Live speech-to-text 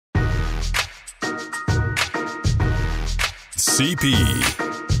CP.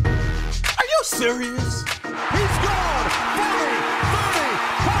 Are you serious? He's gone. 40, 30,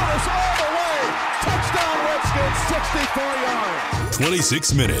 Portis all the way. Touchdown Redskins, 64 yards.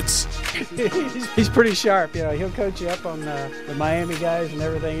 26 minutes. He's pretty sharp. You know, he'll coach you up on the Miami guys and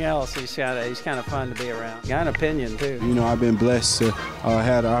everything else. He's kind of fun to be around. Got an opinion too. You know, I've been blessed to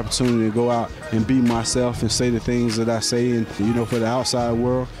have the opportunity to go out and be myself and say the things that I say. And you know, for the outside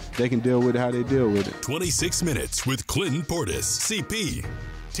world, they can deal with it how they deal with it. 26 minutes with Clinton Portis. CP.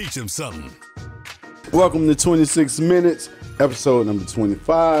 Teach him something. Welcome to 26 Minutes, episode number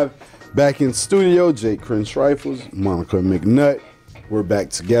 25. Back in studio, Jake Crunch Rifles, Monica McNutt. We're back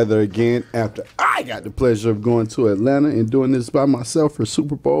together again after I got the pleasure of going to Atlanta and doing this by myself for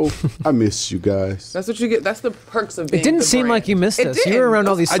Super Bowl. I miss you guys. That's what you get. That's the perks of being. It didn't seem like you missed us. You were around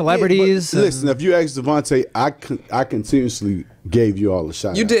all these celebrities. Listen, if you ask Devontae, I continuously gave you all a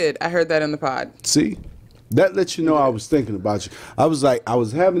shout. You did. I heard that in the pod. See? That lets you know I was thinking about you. I was like, I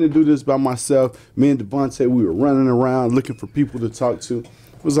was having to do this by myself. Me and Devontae, we were running around looking for people to talk to.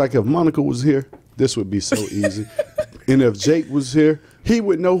 It was like if Monica was here, this would be so easy. And if Jake was here, he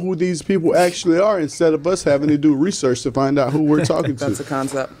would know who these people actually are instead of us having to do research to find out who we're talking to. That's a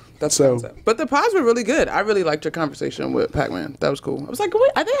concept. That's a concept. But the pods were really good. I really liked your conversation with Pac-Man. That was cool. I was like,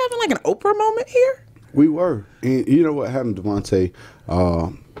 wait, are they having like an Oprah moment here? We were. And you know what happened to Devontae?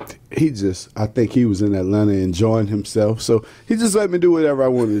 I think he was in Atlanta enjoying himself. So he just let me do whatever I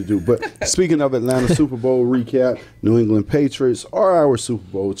wanted to do. But speaking of Atlanta Super Bowl recap, New England Patriots are our Super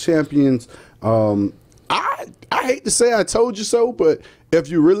Bowl champions. I hate to say I told you so, but if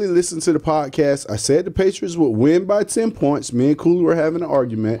you really listen to the podcast, I said the Patriots would win by 10 points. Me and Cooley were having an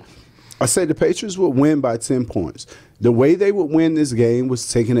argument. I said the Patriots would win by 10 points. The way they would win this game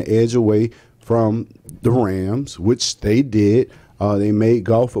was taking the edge away from the Rams, which they did. They made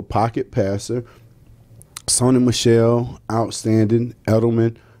Goff a pocket passer. Sonny Michel, outstanding.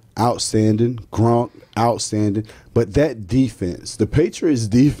 Edelman, outstanding. Gronk, outstanding. But that defense, the Patriots'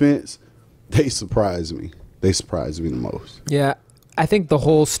 defense, they surprised me. They surprised me the most. Yeah, I think the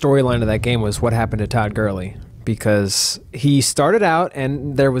whole storyline of that game was what happened to Todd Gurley, because he started out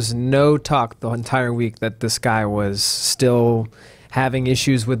and there was no talk the entire week that this guy was still having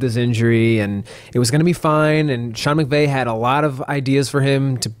issues with his injury and it was going to be fine. And Sean McVay had a lot of ideas for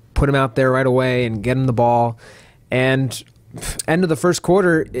him to put him out there right away and get him the ball. And end of the first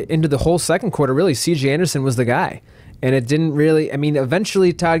quarter, into the whole second quarter, really, C.J. Anderson was the guy. And it didn't really, I mean,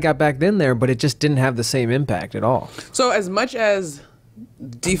 eventually Todd got back in there, but it just didn't have the same impact at all. So as much as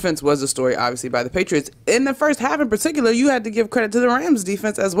defense was a story, obviously, by the Patriots, in the first half in particular, you had to give credit to the Rams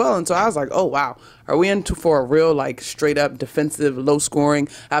defense as well. And so I was like, oh, wow, are we in for a real, like, straight-up defensive, low-scoring,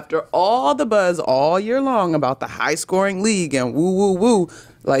 after all the buzz all year long about the high-scoring league and woo-woo-woo,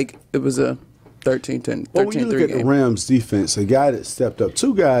 like, it was a 13-10, 13-3 Well, when you look at the Rams defense, a guy that stepped up,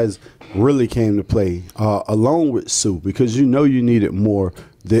 two guys really came to play, along with Sue, because you know you needed more.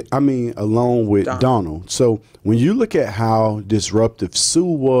 Along with Donald. So when you look at how disruptive Sue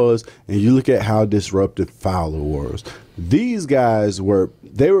was and you look at how disruptive Fowler was, these guys were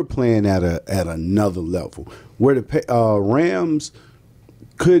playing at another level. Where the Rams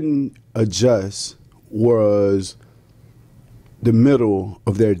couldn't adjust was the middle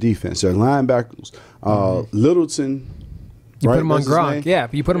of their defense. Their linebackers, Littleton. You put him on Gronk. Yeah,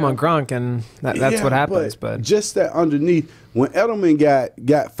 you put him on Gronk, and that's what happens. But just that underneath, when Edelman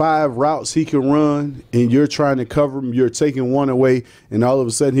got 5 routes he can run, and you're trying to cover him, you're taking one away, and all of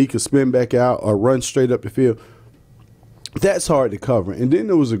a sudden he can spin back out or run straight up the field. That's hard to cover. And then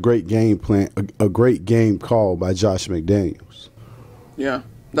there was a great game plan, a great game call by Josh McDaniels. Yeah.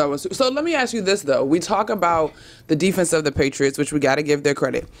 That was so. Let me ask you this though. We talk about the defense of the Patriots, which we got to give their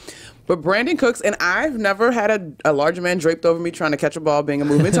credit. But Brandon Cooks, and I've never had a large man draped over me trying to catch a ball being a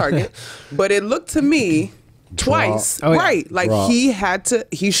moving target, but it looked to me twice, right? Like he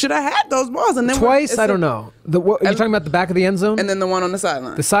should have had those balls. And then twice, I don't know. Are you talking about the back of the end zone? And then the one on the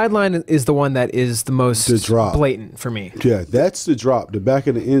sideline. The sideline is the one that is the most blatant for me. Yeah, that's the drop. The back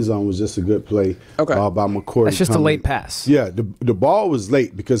of the end zone was just a good play by McCourty. That's just a late pass. Yeah, the ball was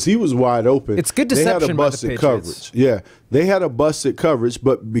late because he was wide open. It's good deception. They had a busted coverage. Yeah, they had a busted coverage,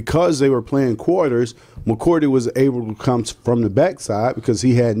 but because they were playing quarters, McCourty was able to come from the backside because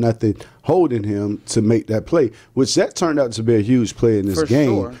he had nothing holding him to make that play, which that turned out to be a huge play in this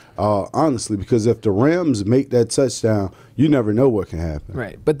game, honestly, because if the Rams make that touchdown, you never know what can happen.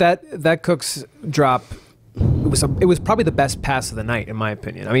 Right, but that Cooks drop, it was probably the best pass of the night, in my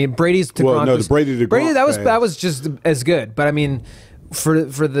opinion. I mean, Brady's to Gronk the Brady to Gronk that was just as good. But I mean, for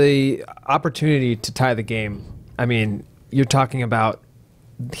the opportunity to tie the game, I mean, you're talking about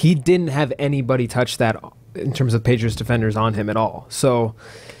he didn't have anybody touch that in terms of Patriots defenders on him at all. So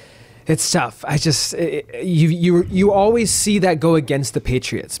it's tough. You always see that go against the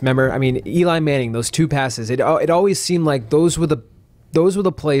Patriots. Remember, I mean, Eli Manning, those 2 passes. It always seemed like those were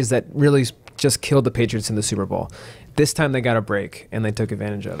the plays that really just killed the Patriots in the Super Bowl. This time they got a break, and they took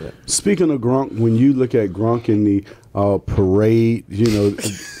advantage of it. Speaking of Gronk, when you look at Gronk in the parade,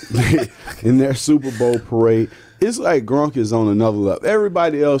 in their Super Bowl parade, it's like Gronk is on another level.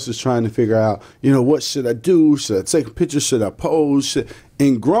 Everybody else is trying to figure out, what should I do? Should I take a picture? Should I pose?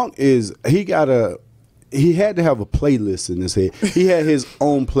 And Gronk he had to have a playlist in his head. He had his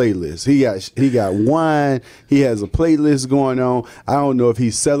own playlist. He got wine. He has a playlist going on. I don't know if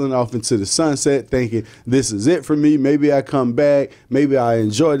he's selling off into the sunset thinking this is it for me. Maybe I come back. Maybe I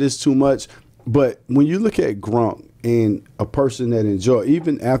enjoy this too much. But when you look at Gronk and a person that enjoy,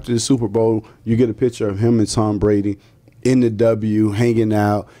 even after the Super Bowl, you get a picture of him and Tom Brady in the W hanging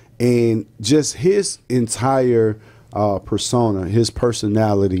out, and just his entire persona, his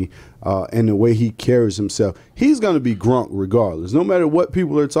personality, and the way he carries himself, he's going to be Gronk regardless. No matter what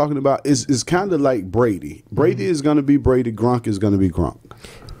people are talking about, it's kind of like Brady. Brady is going to be Brady. Gronk is going to be Gronk.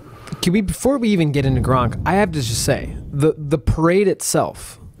 Before we even get into Gronk, I have to just say, the parade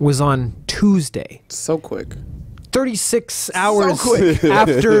itself was on Tuesday. So quick. 36 hours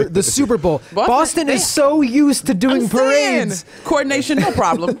after the Super Bowl. Boston is so used to doing parades. Coordination, no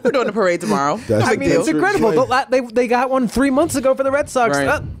problem. We're doing a parade tomorrow. It's incredible. They got one 3 months ago for the Red Sox.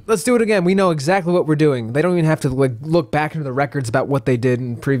 Right. Let's do it again. We know exactly what we're doing. They don't even have to look back into the records about what they did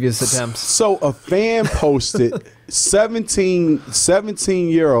in previous attempts. So a fan posted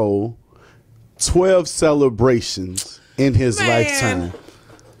 17-year-old 12 celebrations in his lifetime.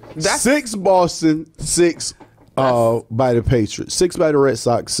 6 Boston, 6 by the Patriots, 6 by the Red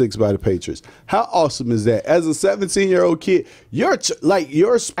Sox, 6 by the Patriots. How awesome is that? As a 17-year-old kid, your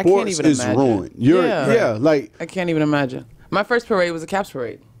sports is ruined. I can't even imagine. My first parade was a Caps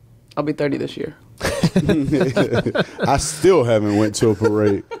parade. I'll be 30 this year. I still haven't went to a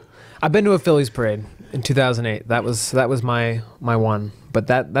parade. I've been to a Phillies parade in 2008. That was my one, but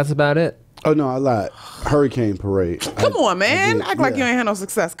that's about it. Oh, no, I lied. Hurricane parade. Come on, man. Act like you ain't had no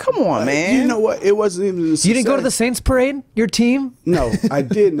success. Come on, man. You know what? It wasn't even a success. You didn't go to the Saints parade? Your team? No, I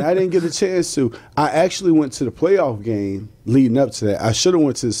didn't. I didn't get a chance to. I actually went to the playoff game leading up to that. I should have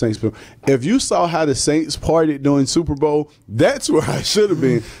went to the Saints parade. If you saw how the Saints partied during Super Bowl, that's where I should have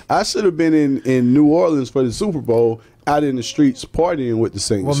been. I should have been in New Orleans for the Super Bowl, out in the streets partying with the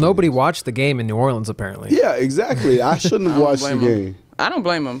Saints. Well, nobody watched the game in New Orleans, apparently. Yeah, exactly. I shouldn't have watched the game. I don't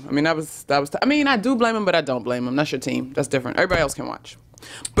blame him. I mean, I do blame him, but I don't blame him. That's your team. That's different. Everybody else can watch.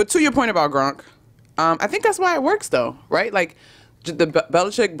 But to your point about Gronk, I think that's why it works, though, right? Like, the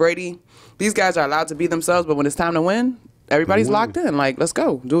Belichick, Brady, these guys are allowed to be themselves, but when it's time to win, everybody's locked in. Like, let's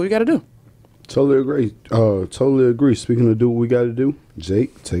go. Do what we got to do. Totally agree. Totally agree. Speaking of do what we got to do,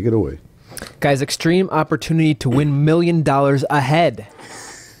 Jake, take it away. Guys, extreme opportunity to win $1 million ahead.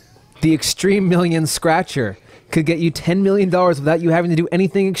 The Extreme Million Scratcher could get you $10 million without you having to do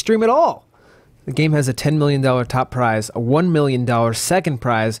anything extreme at all. The game has a $10 million top prize, a $1 million second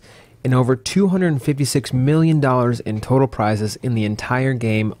prize, and over $256 million in total prizes in the entire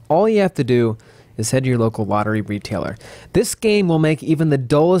game. All you have to do is head to your local lottery retailer. This game will make even the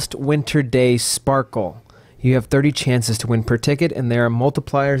dullest winter day sparkle. You have 30 chances to win per ticket, and there are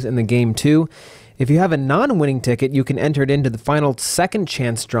multipliers in the game too. If you have a non-winning ticket, you can enter it into the final second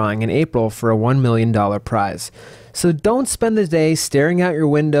chance drawing in April for a $1 million prize. So don't spend the day staring out your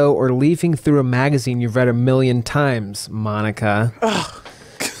window or leafing through a magazine you've read 1 million times, Monica.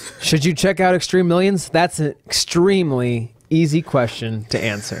 Should you check out Extreme Millions? That's an extremely easy question to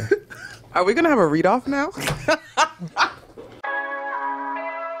answer. Are we going to have a read-off now?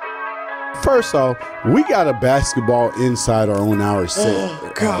 First off, we got a basketball insider on our set.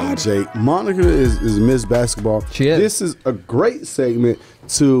 Oh, God. Jake. Monica is Miss Basketball. She is. This is a great segment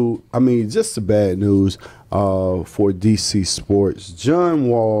to, just the bad news for DC Sports. John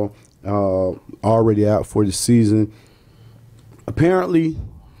Wall already out for the season. Apparently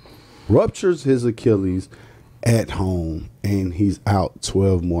ruptures his Achilles at home, and he's out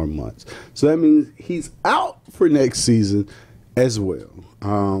 12 more months. So that means he's out for next season as well.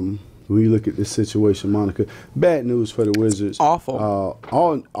 When you look at this situation, Monica, bad news for the Wizards. Awful.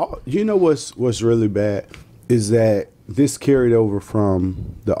 You know what's really bad is that this carried over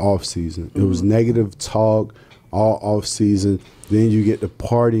from the offseason. It was negative talk all offseason. Then you get the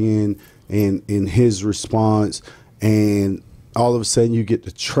partying and in his response, and all of a sudden you get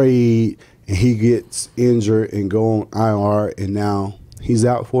the trade, and he gets injured and go on IR, and now he's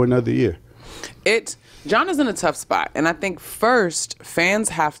out for another year. John is in a tough spot, and I think first fans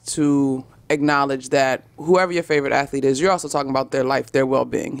have to acknowledge that whoever your favorite athlete is, you're also talking about their life, their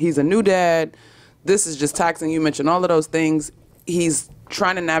well-being. He's a new dad. This is just taxing. You mentioned all of those things. He's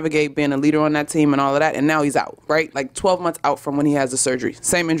trying to navigate being a leader on that team and all of that, and now he's out, right? Like 12 months out from when he has the surgery.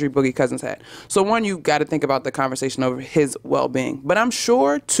 Same injury Boogie Cousins had. So one, you got to think about the conversation over his well-being. But I'm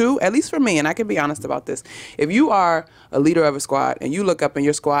sure, too, at least for me, and I can be honest about this, if you are a leader of a squad and you look up and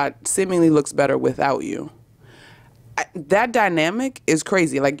your squad seemingly looks better without you, that dynamic is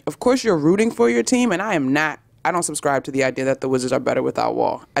crazy. Like, of course, you're rooting for your team, and I don't subscribe to the idea that the Wizards are better without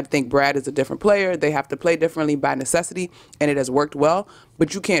Wall. I think Brad is a different player. They have to play differently by necessity, and it has worked well.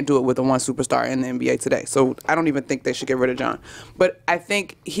 But you can't do it with the one superstar in the NBA today. So I don't even think they should get rid of John. But I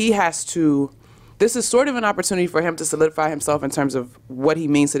think he has to. This is sort of an opportunity for him to solidify himself in terms of what he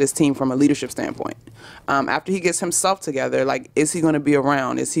means to this team from a leadership standpoint. After he gets himself together, like, is he going to be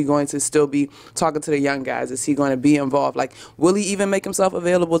around? Is he going to still be talking to the young guys? Is he going to be involved? Like, will he even make himself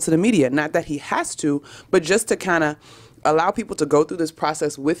available to the media? Not that he has to, but just to kind of allow people to go through this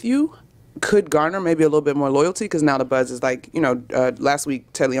process with you could garner maybe a little bit more loyalty, because now the buzz is like, last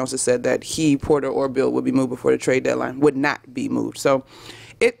week Ted Leonsis said that he, Porter, or Bill would be moved before the trade deadline, would not be moved. So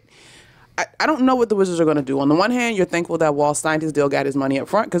I don't know what the Wizards are going to do. On the one hand, you're thankful that Wall signed his deal, got his money up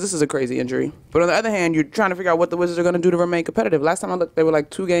front, because this is a crazy injury. But on the other hand, you're trying to figure out what the Wizards are going to do to remain competitive. Last time I looked, they were like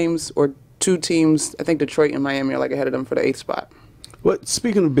 2 games or 2 teams. I think Detroit and Miami are like ahead of them for the 8th spot. Well,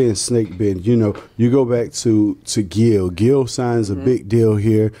 speaking of being snake bitten, you go back to Gil. Gil signs a big deal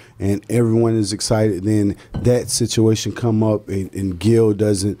here, and everyone is excited. Then that situation come up, and Gil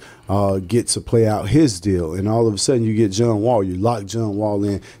doesn't get to play out his deal. And all of a sudden, you get John Wall. You lock John Wall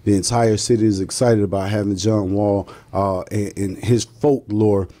in. The entire city is excited about having John Wall and his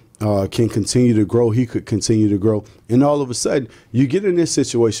folklore can continue to grow. He could continue to grow. And all of a sudden, you get in this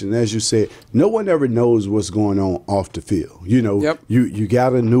situation, as you said, no one ever knows what's going on off the field. Yep. You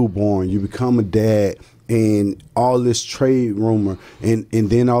got a newborn, you become a dad, and all this trade rumor, and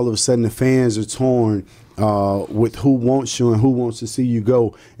then all of a sudden the fans are torn with who wants you and who wants to see you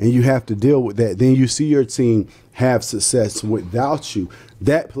go, and you have to deal with that. Then you see your team have success without you.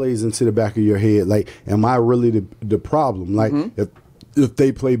 That plays into the back of your head. Like, am I really the problem? Like, if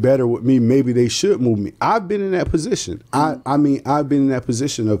they play better with me, maybe they should move me. I've been in that position. I mean, I've been in that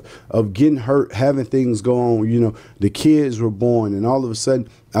position of getting hurt, having things go on. The kids were born, and all of a sudden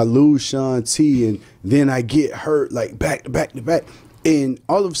I lose Sean T, and then I get hurt like back to back to back. And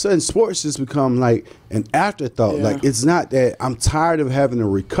all of a sudden, sports just become like an afterthought. Yeah. Like, it's not that I'm tired of having to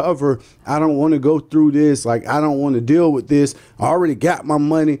recover. I don't want to go through this. Like, I don't want to deal with this. I already got my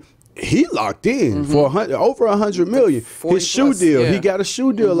money. He locked in for over $100 million. His shoe deal, he got a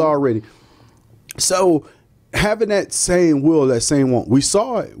shoe deal already. So having that same will, that same want, we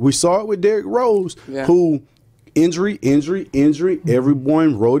saw it. We saw it with Derrick Rose, who injury.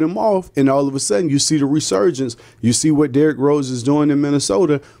 Everyone wrote him off, and all of a sudden you see the resurgence. You see what Derrick Rose is doing in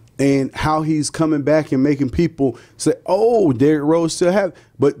Minnesota, and how he's coming back and making people say, "Oh, Derrick Rose still have."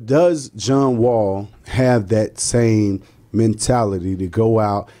 But does John Wall have that same mentality to go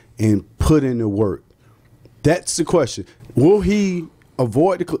out and put in the work? That's the question. Will he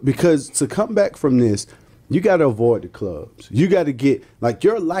avoid because to come back from this, you got to avoid the clubs. You got to get, like,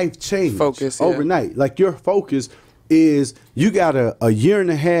 your life changed focus overnight. Like, your focus is, you got a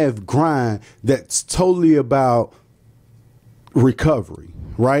 1.5 year grind that's totally about recovery,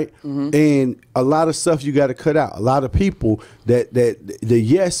 right? And a lot of stuff you got to cut out. A lot of people that the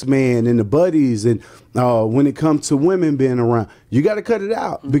yes man and the buddies, and when it comes to women being around, you got to cut it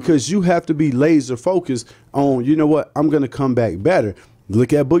out, because you have to be laser focused on, you know what, I'm going to come back better.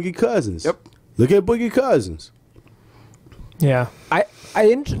 Look at Boogie Cousins. Yep. Look at Boogie Cousins. Yeah. I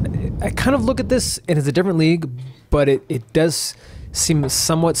kind of look at this, and it's a different league, but it does seem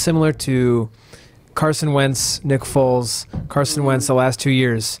somewhat similar to Carson Wentz, Nick Foles. Carson Wentz the last 2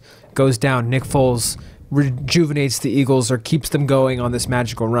 years goes down. Nick Foles rejuvenates the Eagles or keeps them going on this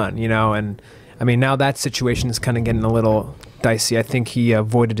magical run, and I mean, now that situation is kind of getting a little dicey. I think he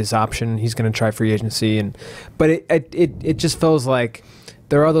avoided his option. He's going to try free agency, but it just feels like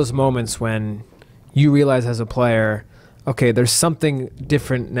there are those moments when you realize as a player, okay, there's something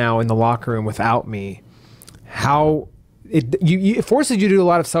different now in the locker room without me. It forces you to do a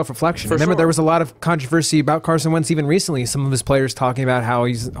lot of self-reflection. Remember, there was a lot of controversy about Carson Wentz even recently. Some of his players talking about how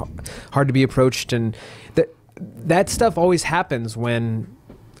he's hard to be approached, and that stuff always happens when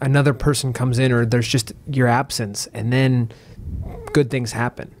another person comes in, or there's just your absence, and then good things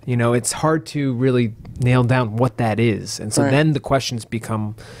happen. It's hard to really nailed down what that is. And so then the questions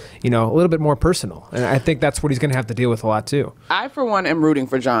become, a little bit more personal. And I think that's what he's going to have to deal with a lot too. I, for one, am rooting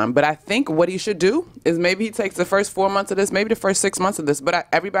for John, but I think what he should do is maybe he takes the first 4 months of this, maybe the first 6 months of this, but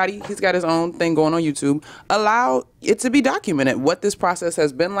everybody, he's got his own thing going on YouTube. Allow it to be documented, what this process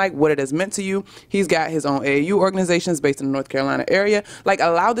has been like, what it has meant to you. He's got his own AAU organizations based in the North Carolina area. Like,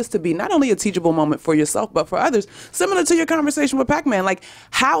 allow this to be not only a teachable moment for yourself, but for others, similar to your conversation with Pac-Man. Like,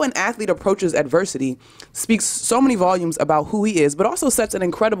 how an athlete approaches adversity speaks so many volumes about who he is, but also sets an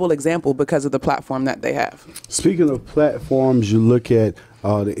incredible example because of the platform that they have. Speaking of platforms, you look at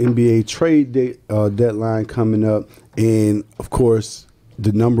the NBA trade deadline coming up, and of course,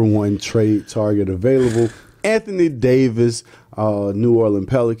 the #1 trade target available, Anthony Davis, New Orleans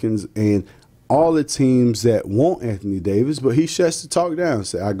Pelicans, and all the teams that want Anthony Davis, but he shuts the talk down.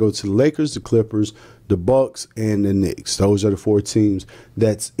 Say, I go to the Lakers, the Clippers, the Bucks, and the Knicks. Those are the 4 teams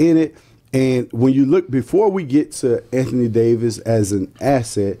that's in it. And when you look, before we get to Anthony Davis as an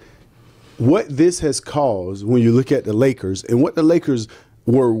asset, what this has caused when you look at the Lakers and what the Lakers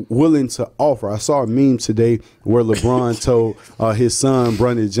were willing to offer. I saw a meme today where LeBron told his son,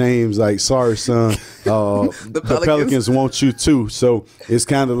 Bronny James, like, sorry, son, the Pelicans want you too. So it's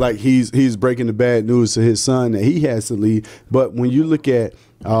kind of like he's breaking the bad news to his son that he has to leave. But when you look at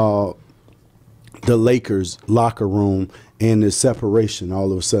the Lakers locker room and the separation,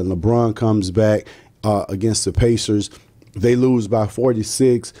 all of a sudden LeBron comes back against the Pacers. They lose by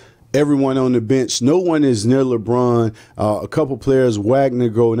 46. Everyone on the bench, no one is near LeBron. A couple players, Wagner,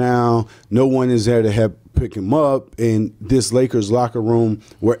 go down. No one is there to help pick him up. In this Lakers locker room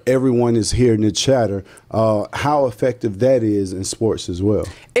where everyone is hearing the chatter, how effective that is in sports as well.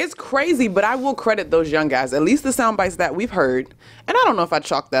 It's crazy, but I will credit those young guys. At least the sound bites that we've heard, and I don't know if I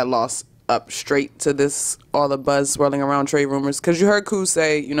chalk that loss up straight to this, all the buzz swirling around trade rumors, because you heard Kuz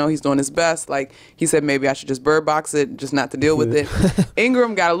say, he's doing his best. Like, he said maybe I should just bird box it, just not to deal with it.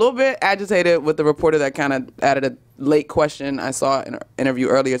 Ingram got a little bit agitated with the reporter that kind of added a late question. I saw in an interview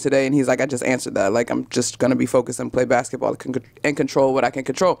earlier today, and he's like, I just answered that. Like, I'm just going to be focused and play basketball and control what I can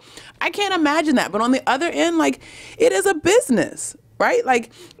control. I can't imagine that. But on the other end, like, it is a business, right?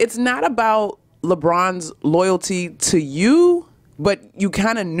 Like, it's not about LeBron's loyalty to you, but you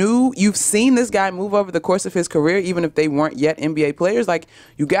kind of knew, you've seen this guy move over the course of his career, even if they weren't yet NBA players. Like,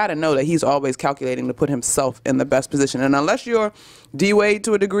 you got to know that he's always calculating to put himself in the best position. And unless you're D-Wade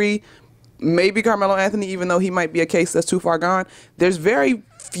to a degree, maybe Carmelo Anthony, even though he might be a case that's too far gone, there's very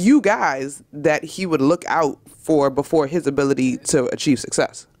few guys that he would look out for before his ability to achieve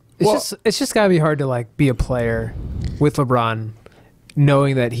success. It's just got to be hard to, like, be a player with LeBron,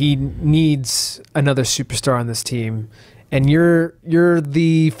 knowing that he needs another superstar on this team. And you're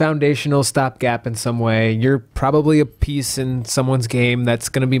the foundational stopgap in some way. You're probably a piece in someone's game that's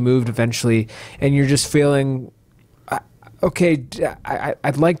going to be moved eventually. And you're just feeling, okay,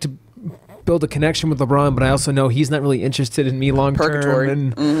 I'd like to build a connection with LeBron, but I also know he's not really interested in me long term.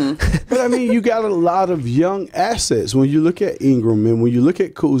 But I mean, you got a lot of young assets when you look at Ingram and when you look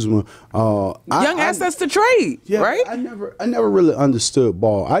at Kuzma. Assets to trade, right? I never really understood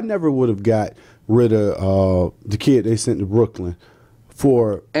ball. I never would have got rid of the kid they sent to Brooklyn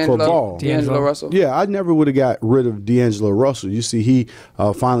for ball. D'Angelo Russell. Yeah, I never would have got rid of D'Angelo Russell. You see, he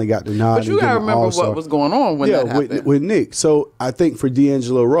finally got the nod. But you got to remember what was going on when that happened. With Nick. So I think for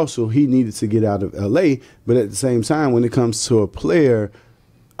D'Angelo Russell, he needed to get out of L.A., but at the same time, when it comes to a player,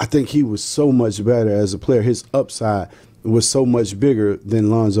 I think he was so much better as a player. His upside was so much bigger than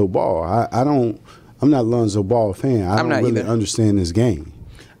Lonzo Ball. I'm not a Lonzo Ball fan. I don't really understand this game.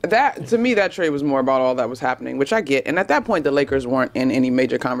 That, to me, that trade was more about all that was happening, which I get. And at that point, the Lakers weren't in any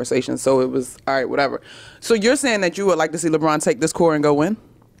major conversation, so it was, all right, whatever. So you're saying that you would like to see LeBron take this core and go win?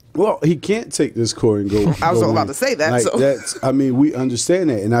 Well, he can't take this core and go. I was about to say that. Like, so. We understand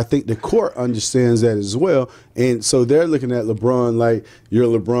that, and I think the court understands that as well. And so they're looking at LeBron like, you're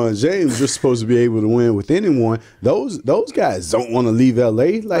LeBron James. You're supposed to be able to win with anyone. Those guys don't want to leave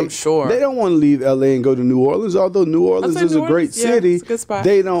L.A. Like, I'm sure they don't want to leave L.A. and go to New Orleans. Although New Orleans is a great city, it's a good spot.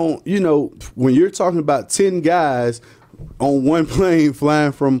 They don't. When you're talking about 10 guys on one plane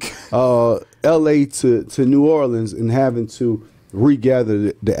flying from L.A. to New Orleans and having to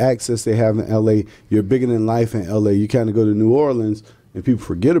regather the access they have in L.A. You're bigger than life in L.A. You kind of go to New Orleans and people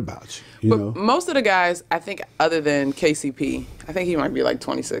forget about you. But most of the guys, I think, other than KCP, I think he might be like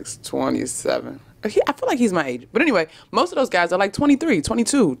 26, 27. I feel like he's my age. But anyway, most of those guys are like 23,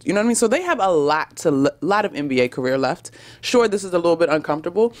 22. You know what I mean? So they have a lot of NBA career left. Sure, this is a little bit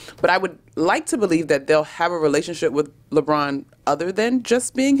uncomfortable, but I would like to believe that they'll have a relationship with LeBron other than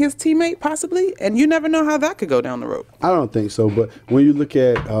just being his teammate, possibly. And you never know how that could go down the road. I don't think so. But when you look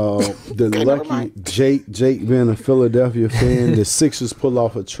at the lucky Jake being a Philadelphia fan, the Sixers pull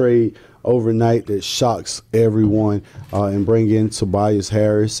off a trade overnight that shocks everyone and bring in Tobias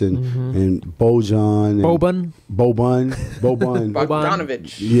Harris and Boban.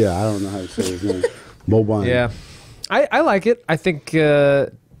 Bogdanovic. Yeah, I don't know how to say his name. Boban. Yeah, I like it. I think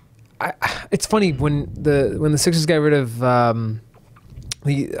it's funny when the Sixers got rid of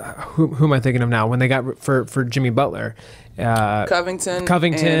who am I thinking of now? When they got for Jimmy Butler,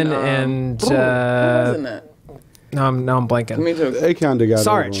 Covington and who was in that? No, I'm blanking. Me too. They kind of got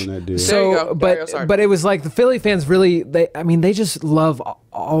Sarge. over on that deal. So, but it was like the Philly fans really, they just love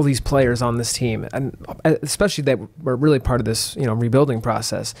all these players on this team, and especially that were really part of this, rebuilding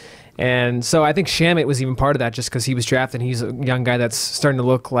process. And so I think Shamet was even part of that, just because he was drafted. He's a young guy that's starting to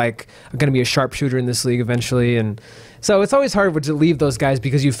look like going to be a sharpshooter in this league eventually. And so it's always hard to leave those guys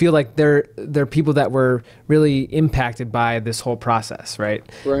because you feel like they're people that were really impacted by this whole process, right?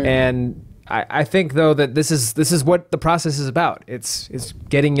 And I think though that this is what the process is about. It's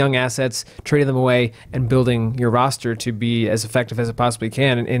getting young assets, trading them away, and building your roster to be as effective as it possibly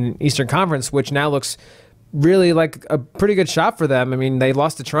can in Eastern Conference, which now looks really like a pretty good shot for them. I mean, they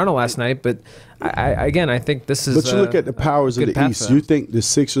lost to Toronto last night, but I think this is. But you look at the powers of the East. You think the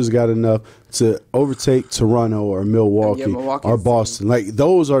Sixers got enough to overtake Toronto or Milwaukee or Boston? Like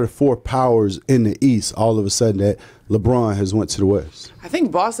those are the four powers in the East. All of a sudden, that LeBron has went to the West. I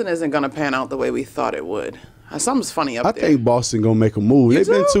think Boston isn't going to pan out the way we thought it would. Something's funny up there. I think Boston going to make a move. They've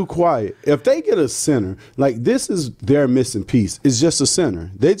been too quiet. If they get a center, like this is their missing piece. It's just a center.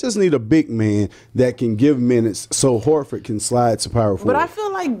 They just need a big man that can give minutes so Horford can slide to power forward. But I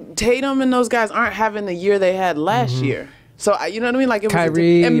feel like Tatum and those guys aren't having the year they had last year. So, you know what I mean? Like it was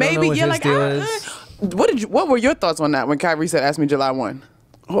Kyrie, and maybe you're like, what what were your thoughts on that when Kyrie said, ask me July 1?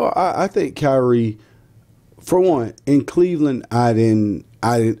 Well, I think Kyrie, for one, in Cleveland, I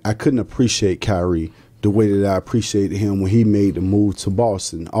couldn't appreciate Kyrie the way that I appreciated him when he made the move to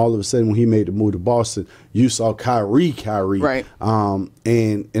Boston. All of a sudden, when he made the move to Boston, you saw Kyrie. Right.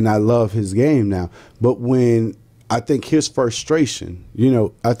 And I love his game now. But when I think his frustration,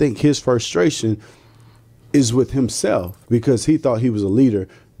 is with himself because he thought he was a leader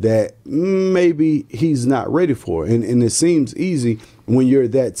that maybe he's not ready for. And it seems easy when you're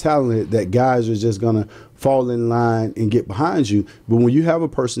that talented that guys are just going to fall in line and get behind you. But when you have a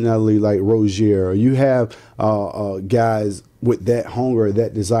personality like Rozier, or you have guys with that hunger,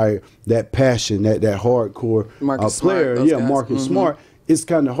 that desire, that passion, that hardcore player, Marcus Smart, it's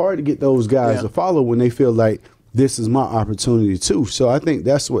kind of hard to get those guys to follow when they feel like this is my opportunity too. So I think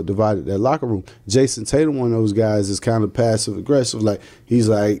that's what divided that locker room. Jason Tatum, one of those guys, is kind of passive aggressive. Like he's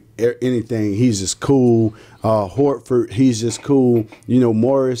like anything. He's just cool. Horford, he's just cool.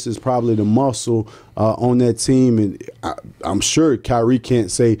 Morris is probably the muscle on that team, and I'm sure Kyrie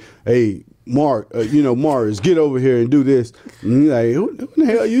can't say, "Hey, Morris, get over here and do this." And like, who the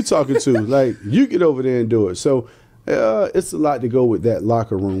hell are you talking to? Like, you get over there and do it. So. It's a lot to go with that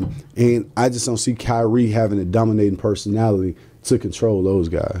locker room, and I just don't see Kyrie having a dominating personality to control those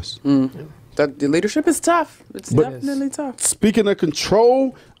guys. The leadership is tough. It's definitely tough. Speaking of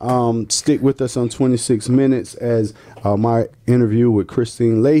control, stick with us on 26 Minutes as my interview with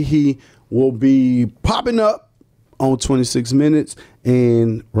Kristine Leahy will be popping up on 26 Minutes,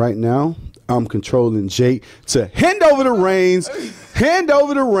 and right now I'm controlling Jake to hand over the reins.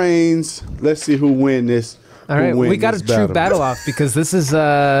 Let's see who win this. All right, we got a true battle off because this is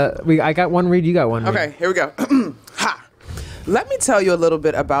I got one read, you got one read. Okay, here we go. Ha! Let me tell you a little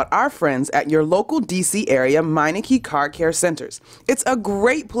bit about our friends at your local DC area Meineke Car Care Centers. It's a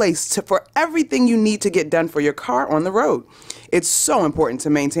great place for everything you need to get done for your car on the road. It's so important to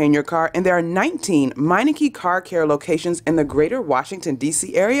maintain your car, and there are 19 Meineke Car Care locations in the greater Washington,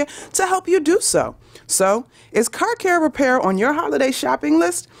 D.C. area to help you do so. So, is car care repair on your holiday shopping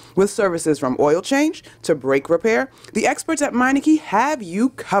list? With services from oil change to brake repair, the experts at Meineke have you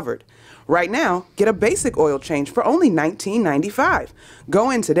covered. Right now, get a basic oil change for only $19.95. Go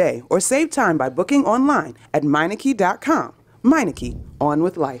in today or save time by booking online at Meineke.com. Meineke, on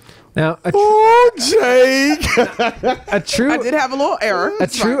with life. Now, Jake! I did have a little error.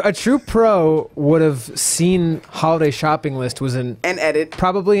 A true pro would have seen holiday shopping list was an edit.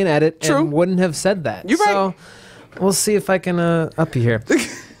 Probably an edit. True. And wouldn't have said that. You're right. So we'll see if I can up you here.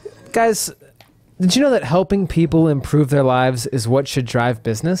 Guys, did you know that helping people improve their lives is what should drive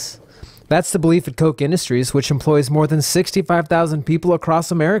business? That's the belief at Koch Industries, which employs more than 65,000 people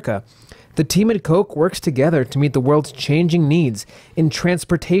across America. The team at Koch works together to meet the world's changing needs in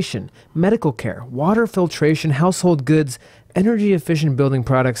transportation, medical care, water filtration, household goods, energy-efficient building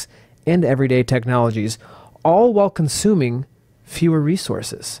products, and everyday technologies, all while consuming fewer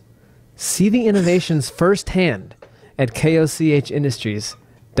resources. See the innovations firsthand at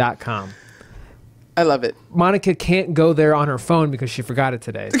kochindustries.com. I love it. Monica can't go there on her phone because she forgot it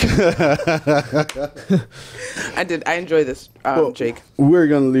today. I did. I enjoy this, Jake. We're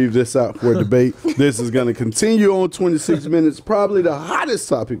going to leave this out for debate. This is going to continue on 26 minutes. Probably the hottest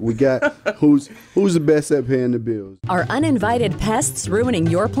topic we got. Who's the best at paying the bills? Are uninvited pests ruining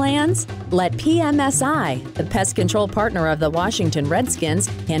your plans? Let PMSI, the pest control partner of the Washington Redskins,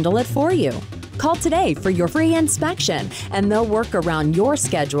 handle it for you. Call today for your free inspection, and they'll work around your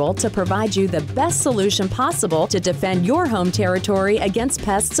schedule to provide you the best solution possible to defend your home territory against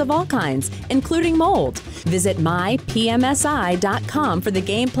pests of all kinds, including mold. Visit mypmsi.com for the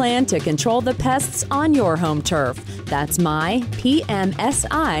game plan to control the pests on your home turf. That's mypmsi.com.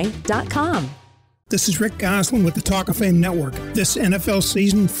 This is Rick Gosselin with the Talk of Fame Network. This NFL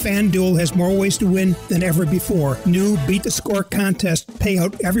season, FanDuel has more ways to win than ever before. New Beat the Score contests pay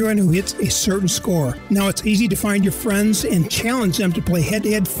out everyone who hits a certain score. Now it's easy to find your friends and challenge them to play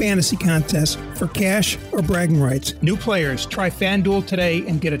head-to-head fantasy contests for cash or bragging rights. New players, try FanDuel today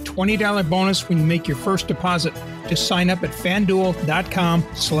and get a $20 bonus when you make your first deposit. Just sign up at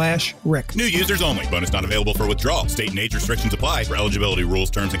FanDuel.com/Rick. New users only. Bonus not available for withdrawal. State and age restrictions apply. For eligibility rules,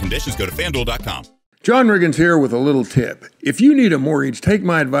 terms, and conditions, go to FanDuel.com. John Riggins here with a little tip. If you need a mortgage, take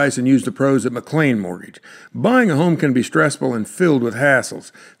my advice and use the pros at McLean Mortgage. Buying a home can be stressful and filled with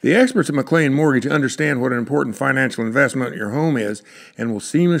hassles. The experts at McLean Mortgage understand what an important financial investment your home is and will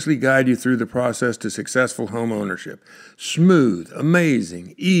seamlessly guide you through the process to successful home ownership. Smooth,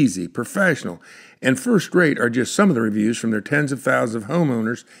 amazing, easy, professional, and first rate are just some of the reviews from their tens of thousands of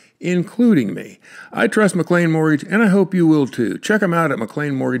homeowners, including me. I trust McLean Mortgage, and I hope you will too. Check them out at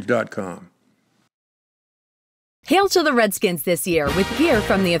McLeanMortgage.com. Hail to the Redskins this year with gear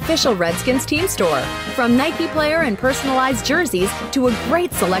from the official Redskins team store. From Nike player and personalized jerseys to a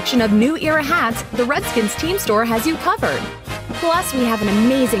great selection of new era hats, the Redskins team store has you covered. Plus, we have an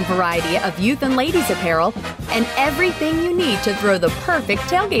amazing variety of youth and ladies apparel and everything you need to throw the perfect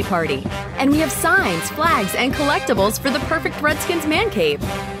tailgate party. And we have signs, flags, and collectibles for the perfect Redskins man cave.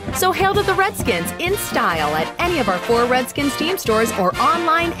 So hail to the Redskins in style at any of our 4 Redskins team stores or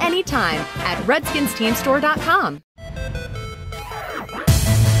online anytime at RedskinsTeamStore.com.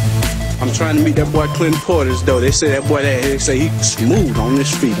 I'm trying to meet that boy Clinton Portis, though. They say that boy, they say he's smooth on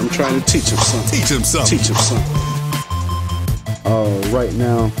his feet. I'm trying to teach him something. Teach him something. Teach him something. Right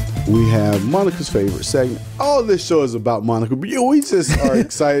now, we have Monica's favorite segment. All this show is about Monica, but we just are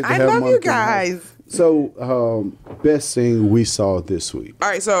excited to I have love Monica. you guys. So, best thing we saw this week. All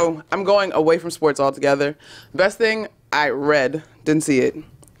right, so I'm going away from sports altogether. Best thing I read, didn't see it.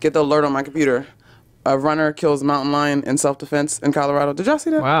 Get the alert on my computer. A runner kills a mountain lion in self-defense in Colorado. Did y'all see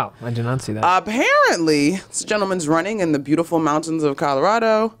that? Wow, I did not see that. Apparently, this gentleman's running in the beautiful mountains of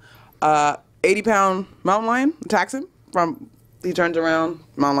Colorado. 80-pound mountain lion attacks him. He turns around,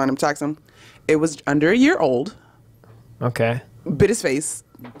 mountain lion attacks him. It was under a year old. Okay. Bit his face,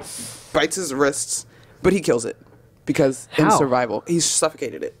 bites his wrists, but he kills it because in How? survival, he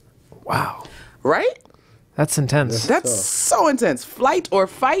suffocated it. Wow. Right? That's intense. That's so intense. Flight or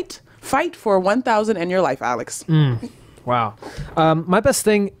fight. Fight for 1,000 in your life, Alex. Wow. My best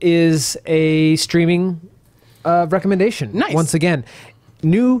thing is a streaming recommendation. Nice. Once again,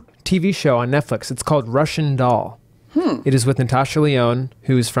 new TV show on Netflix. It's called Russian Doll. It is with Natasha Lyonne,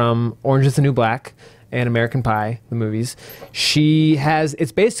 who's from Orange is the New Black and American Pie, the movies.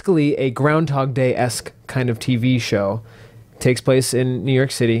 It's basically a Groundhog Day-esque kind of TV show. It takes place in New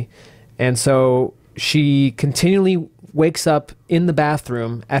York City. And so she continually wakes up in the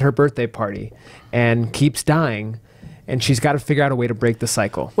bathroom at her birthday party and keeps dying. And she's got to figure out a way to break the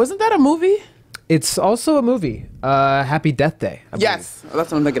cycle. Wasn't that a movie? It's also a movie, Happy Death Day. I believe. Yes,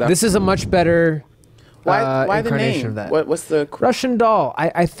 that's what I'm thinking of. This is a much better why the incarnation name? of that. What's the Russian Doll?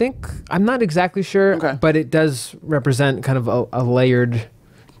 I think, I'm not exactly sure, but it does represent kind of a layered,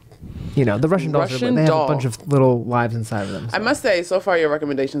 the Russian dolls, they have a bunch of little lives inside of them. I must say, so far your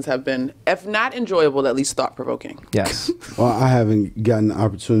recommendations have been, if not enjoyable, at least thought-provoking. Yes. Well, I haven't gotten the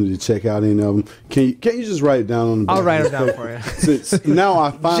opportunity to check out any of them. Can you just write it down on the board? I'll write it down for you. Since now I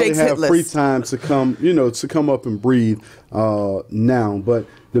finally Jake's have hit free list. time to come up and breathe now. But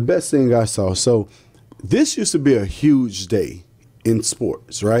the best thing I saw, so this used to be a huge day in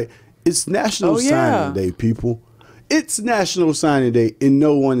sports, right? It's National Signing Day, people. It's National Signing Day, and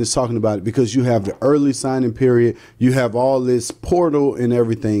no one is talking about it because you have the early signing period, you have all this portal and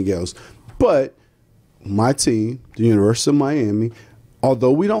everything else. But my team, the University of Miami,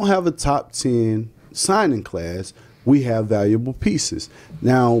 although we don't have a top 10 signing class, we have valuable pieces.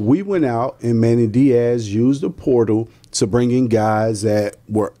 Now, we went out and Manny Diaz used the portal to bring in guys that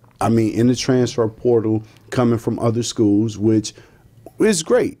were, in the transfer portal coming from other schools, which is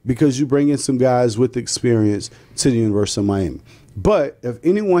great because you bring in some guys with experience to the University of Miami. But if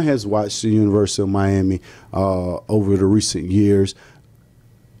anyone has watched the University of Miami over the recent years,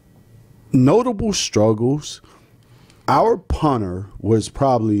 notable struggles, our punter was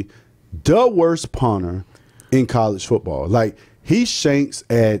probably the worst punter in college football. Like, he shanks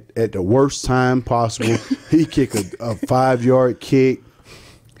at the worst time possible. He kick a 5-yard kick.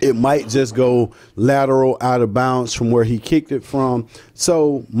 It might just go lateral out of bounds from where he kicked it from.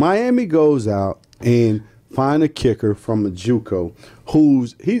 So Miami goes out and find a kicker from a JUCO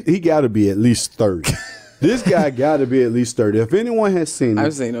who's he got to be at least 30. This guy got to be at least 30. If anyone has seen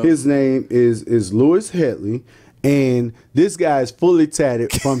him, his name is Lewis Headley, and this guy is fully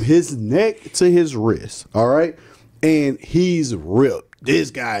tatted from his neck to his wrist, all right? And he's ripped.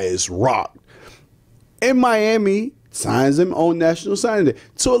 This guy is rocked. In Miami, signs him on National Signing Day.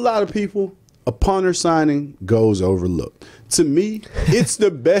 To a lot of people, a punter signing goes overlooked. To me, it's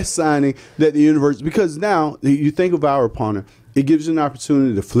the best signing that the university, because now you think of our punter, it gives you an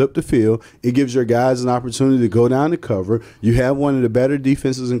opportunity to flip the field. It gives your guys an opportunity to go down the cover. You have one of the better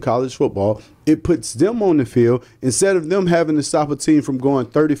defenses in college football. It puts them on the field instead of them having to stop a team from going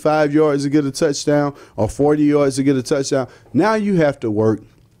 35 yards to get a touchdown or 40 yards to get a touchdown. Now you have to work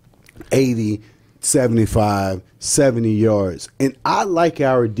 80, 75, 70 yards. And I like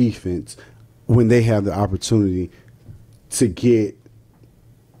our defense when they have the opportunity to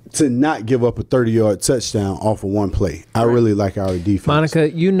not give up a 30-yard touchdown off of one play. I really like our defense. Monica,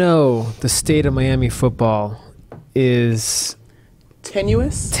 you know the state of Miami football is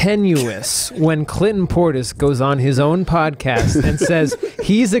tenuous when Clinton Portis goes on his own podcast and says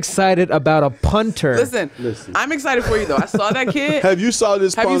he's excited about a punter. Listen, I'm excited for you, though. I saw that kid. Have you saw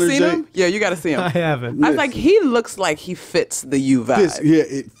this punter, Have you seen Jake? him? Yeah, you got to see him. I haven't. I was like, he looks like he fits the U vibe.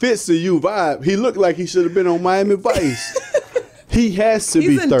 It fits the U vibe. He looked like he should have been on Miami Vice. He has to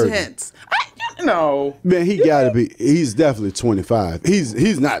be 30. He's intense. No. Man, he got to be. He's definitely 25.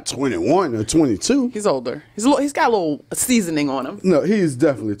 He's not 21 or 22. He's older. He's got a little seasoning on him. No, he's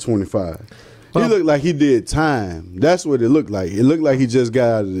definitely 25. He looked like he did time. That's what it looked like. It looked like he just got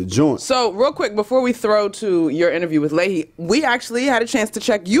out of the joint. So, real quick, before we throw to your interview with Leahy, we actually had a chance to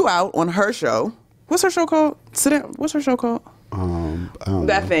check you out on her show. What's her show called? What's her show called?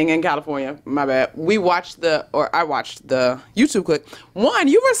 That thing in California. My bad. I watched the YouTube clip. One,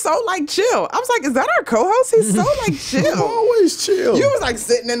 you were so chill. I was like, is that our co-host? He's so chill. I'm always chill. You was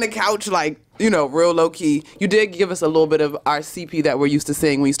sitting in the couch real low key. You did give us a little bit of our CP that we're used to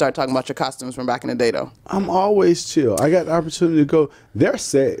seeing when you start talking about your costumes from back in the day, though. I'm always chill. I got the opportunity to go. Their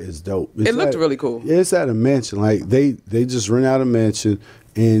set is dope. It looked really cool. It's at a mansion. They just rent out a mansion,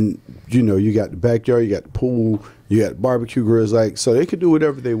 and you got the backyard, you got the pool, you got barbecue grills, so they could do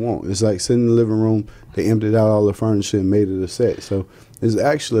whatever they want. It's like sitting in the living room. They emptied out all the furniture and made it a set. So it's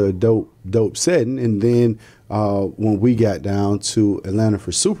actually a dope setting. And then when we got down to Atlanta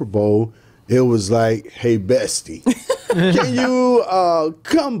for Super Bowl, it was like, hey, bestie, can you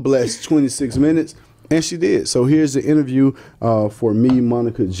come bless 26 minutes? And she did. So here's the interview for me,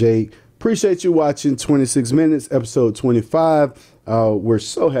 Monica, Jake. Appreciate you watching 26 Minutes, episode 25. We're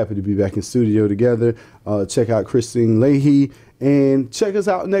so happy to be back in studio together. Check out Kristine Leahy and check us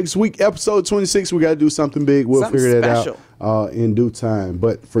out next week, episode 26. We got to do something big. We'll figure that out in due time.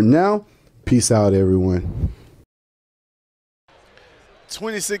 But for now, peace out, everyone.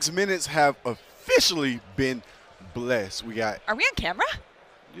 26 Minutes have officially been blessed. Are we on camera?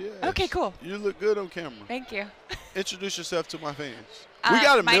 Yes. Okay, cool. You look good on camera. Thank you. Introduce yourself to my fans. We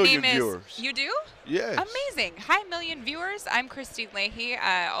got a million viewers. You do? Yes. Amazing. Hi, million viewers. I'm Kristine Leahy,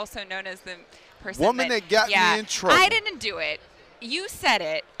 also known as the person woman that got me in trouble. I didn't do it. You said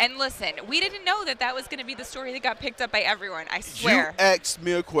it. And listen, we didn't know that was going to be the story that got picked up by everyone. I swear. You asked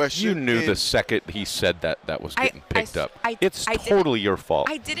me a question. You knew the second he said that was getting picked up. It's totally your fault.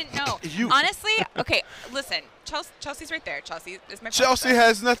 I didn't know. Honestly, okay, listen. Chelsea's right there. Chelsea is my Chelsea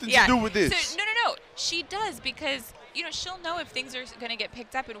has nothing to do with this. So, no. She does because, she'll know if things are going to get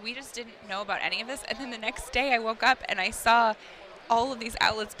picked up, and we just didn't know about any of this. And then the next day I woke up and I saw all of these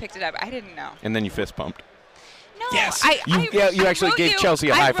outlets picked it up. I didn't know. And then you fist pumped. No, yes. You actually gave Chelsea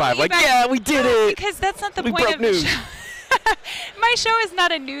a high five. Yeah, we did it. Because that's not the point of news. My show is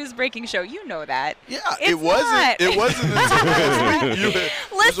not a news breaking show. You know that. Yeah, It's it wasn't. not. It wasn't until last week.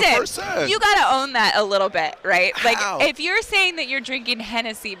 It was the first Listen, time. you got to own that a little bit, right? Like, How? if you're saying that you're drinking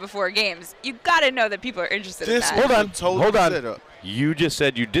Hennessy before games, you got to know that people are interested in that. Hold on. You just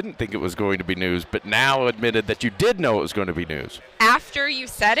said you didn't think it was going to be news, but now admitted that you did know it was going to be news. After you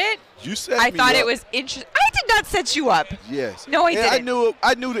said it, You set I me thought up. it was interesting. I did not set you up. Yes. No, I And didn't.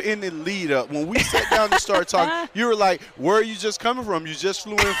 I knew the in the lead up. When we sat down to start talking, you were like, "Where are you just coming from? You just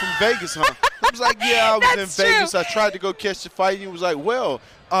flew in from Vegas, huh?" I was like, "Yeah, I was That's in Vegas. true. I tried to go catch the fight." And he was like, "Well,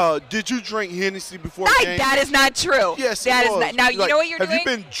 did you drink Hennessy before game?" That is not true. Yes, that it is was. not. Now, you Like, know what you're have doing? you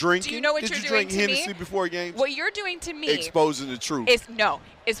been drinking? Do you know what Did you're you doing drink to Hennessy me? before games? What you're doing to me Exposing the truth.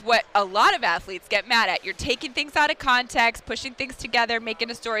 is what a lot of athletes get mad at. You're taking things out of context, pushing things together, making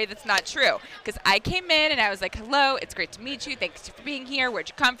a story that's not true. Because I came in and I was like, "Hello, it's great to meet you. Thanks for being here. Where'd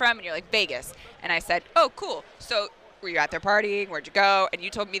you come from?" And you're like, "Vegas." And I said, "Oh, cool. So were you out there partying? Where'd you go?" And you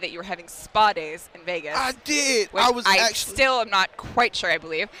told me that you were having spa days in Vegas. I did. Which I was actually. still am not quite sure, I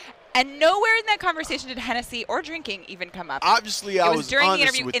believe. And nowhere in that conversation did Hennessy or drinking even come up. Obviously, it I was was during the honest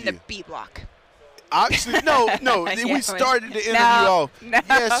interview with in the you. B block. Obviously, no. Yeah, We started the interview no, off. no.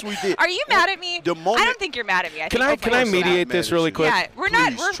 Yes, we did. Are you mad at me? The moment. I don't think you're mad at me. Can I mediate this really quick? Yeah, we're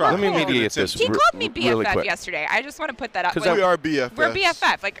not. We're Let me cool. mediate this. He called me really BFF quick. yesterday. I just want to put that up. 'Cause we are BFFs. We're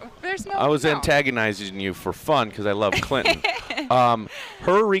BFF. Like, there's no. I was no. antagonizing you for fun because I love Clinton.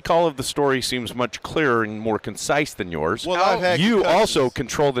 Her recall of the story seems much clearer and more concise than yours. Well, I've had you concussions. also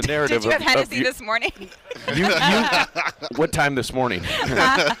control the narrative. Did you have of Hennessy this morning? You, what time this morning?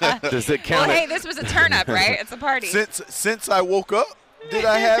 Does it count? Well, hey, this was a turn up, right? It's a party. Since I woke up, did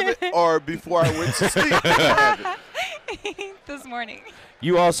I have it, or before I went to sleep? Did I have it? This morning.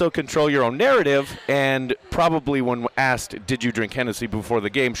 You also control your own narrative, and probably when asked, "Did you drink Hennessy before the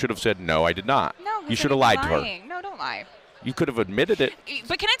game?" should have said, "No, I did not." No, you should have lied to her. lying. No, don't lie. You could have admitted it.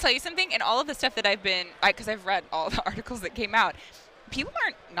 But can I tell you something? In all of the stuff that I've been, because I've read all the articles that came out, people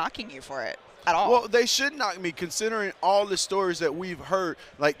aren't knocking you for it at all. Well, they should knock me, considering all the stories that we've heard.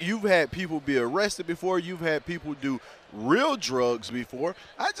 Like, you've had people be arrested before. You've had people do real drugs before.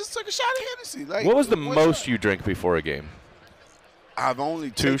 I just took a shot of Hennessy. Like, What was the most you drank before a game? I've only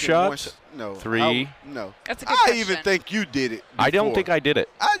Two taken one shots? No. Three? No. That's a good I question. even think you did it. I don't before. think I did it.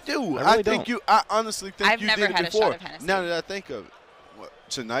 I do. I really think don't. you. I honestly think I've you never did it had a before. shot of Hennessy. Now that I think of it,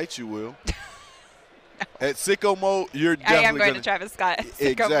 tonight you will. At sicko mode, you're I definitely am going gonna, to Travis Scott. Sicko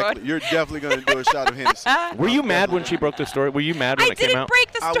Exactly. mode. You're definitely going to do a shot of Hennessy. Were you mad when she broke the story? Were you mad when I it came didn't out?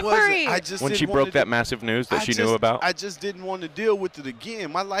 break the I story. wasn't. I just When didn't she want broke to that massive news that she knew just- about? I just didn't want to deal with it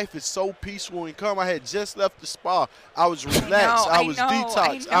again. My life is so peaceful and calm. I had just left the spa. I was relaxed. I was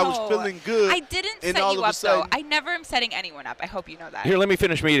detoxed. I was feeling good. I didn't and set all you of a up, though. sudden- I never am setting anyone up. I hope you know that. Here, let me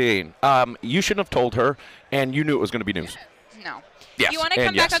finish mediating. You shouldn't have told her, and you knew it was going to be news. No. Yes, If you want to and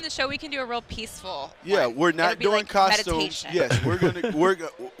come back yes. on the show, we can do a real peaceful. Yeah, one. we're not It'll be doing like costumes. meditation.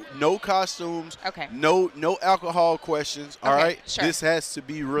 Yes, no costumes. Okay. No alcohol questions. All Okay, right. sure. This has to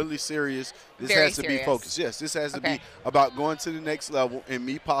be really serious. This Very has to serious. be focused. Yes, this has to Okay. be about going to the next level and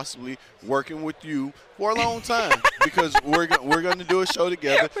me possibly working with you for a long time because we're going to do a show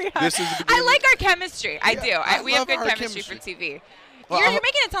together. This is the I beginning. like our chemistry. I do. We have love good our chemistry for chemistry. TV. Well, you're I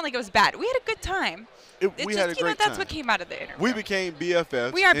making it sound like it was bad. We had a good time. We had a great That's time. what came out of the interview. We became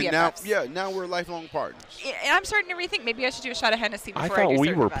BFFs. We are and now, BFFs. now we're lifelong partners. And I'm starting to rethink. Maybe I should do a shot of Hennessy before I I thought do we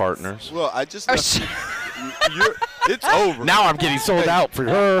certain were events. partners. Well, I just Oh, it's over. Now I'm getting sold out for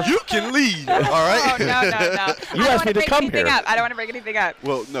her. You can leave. All right. Oh, no. You I don't asked wanna me to break come anything here. Up. I don't want to break anything up.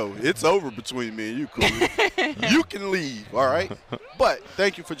 Well, no, it's over between me and you, Cooley. You can leave, all right? But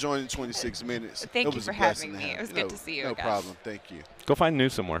thank you for joining 26 Minutes. Thank It you was for a blessing having to me. have It was you. good No- to see you No again. problem. Thank you. Go find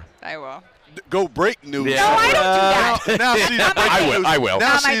news somewhere. I will. Go break news. Yeah. No, I don't do that. Now she's Not my breaking thing. news. I will.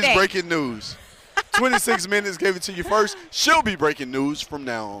 Now Not my she's thing. breaking news. 26 Minutes gave it to you first. She'll be breaking news from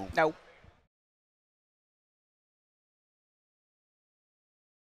now on. Nope.